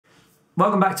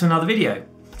Welcome back to another video.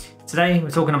 Today we're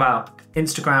talking about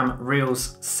Instagram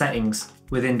Reels settings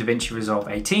within DaVinci Resolve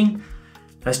 18.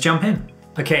 Let's jump in.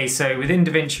 Okay, so within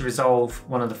DaVinci Resolve,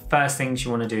 one of the first things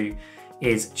you want to do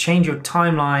is change your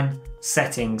timeline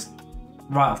settings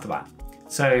right off the bat.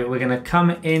 So we're going to come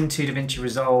into DaVinci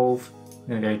Resolve,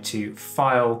 we're going to go to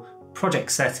File,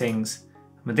 Project Settings.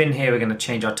 Within here, we're going to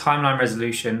change our timeline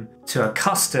resolution to a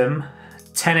custom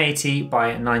 1080 by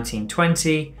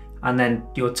 1920. And then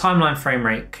your timeline frame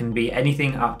rate can be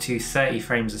anything up to 30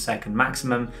 frames a second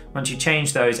maximum. Once you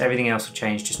change those, everything else will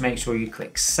change. Just make sure you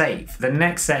click save. The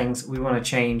next settings we want to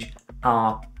change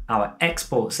are our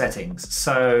export settings.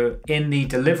 So in the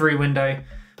delivery window,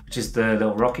 which is the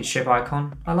little rocket ship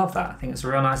icon, I love that. I think it's a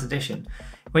real nice addition.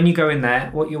 When you go in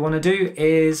there, what you want to do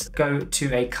is go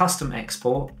to a custom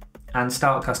export and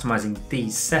start customizing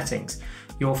these settings.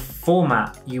 Your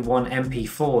format, you want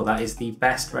MP4, that is the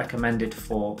best recommended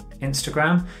for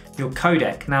Instagram. Your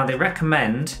codec, now they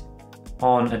recommend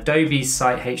on Adobe's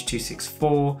site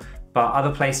H.264, but other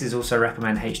places also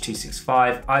recommend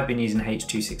H.265. I've been using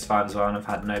H.265 as well and I've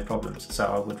had no problems. So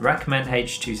I would recommend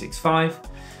H.265.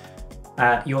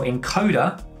 Your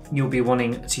encoder, you'll be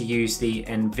wanting to use the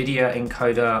NVIDIA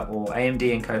encoder or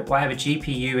AMD encoder, whatever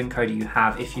GPU encoder you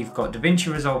have. If you've got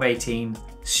DaVinci Resolve 18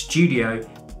 Studio,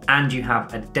 and you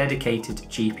have a dedicated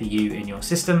GPU in your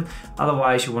system.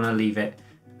 Otherwise, you want to leave it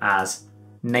as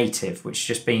native, which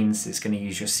just means it's going to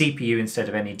use your CPU instead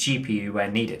of any GPU where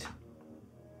needed.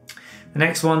 The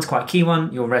next one's quite a key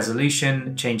one, your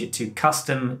resolution. Change it to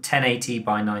custom 1080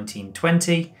 by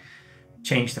 1920.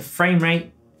 Change the frame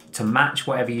rate to match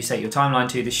whatever you set your timeline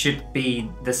to. This should be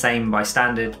the same by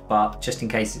standard, but just in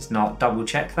case it's not, double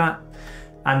check that.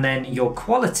 And then your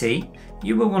quality,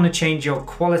 you will want to change your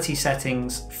quality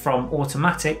settings from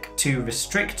automatic to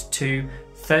restrict to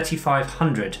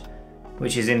 3500,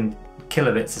 which is in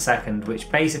kilobits a second,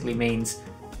 which basically means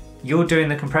you're doing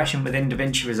the compression within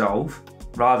DaVinci Resolve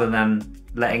rather than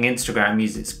letting Instagram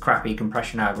use its crappy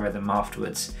compression algorithm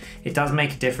afterwards. It does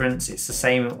make a difference. It's the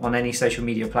same on any social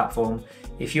media platform.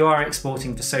 If you are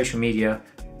exporting for social media,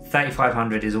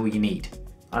 3500 is all you need,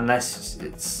 unless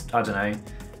it's, I don't know,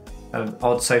 an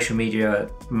odd social media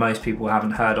most people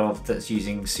haven't heard of that's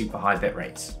using super high bit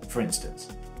rates, for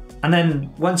instance. And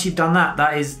then once you've done that,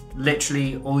 that is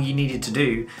literally all you needed to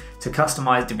do to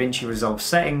customize DaVinci Resolve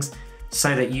settings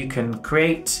so that you can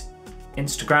create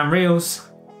Instagram Reels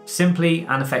simply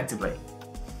and effectively.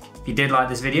 If you did like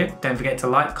this video, don't forget to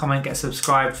like, comment, get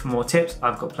subscribed for more tips.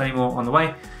 I've got plenty more on the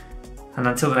way. And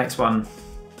until the next one,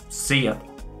 see ya.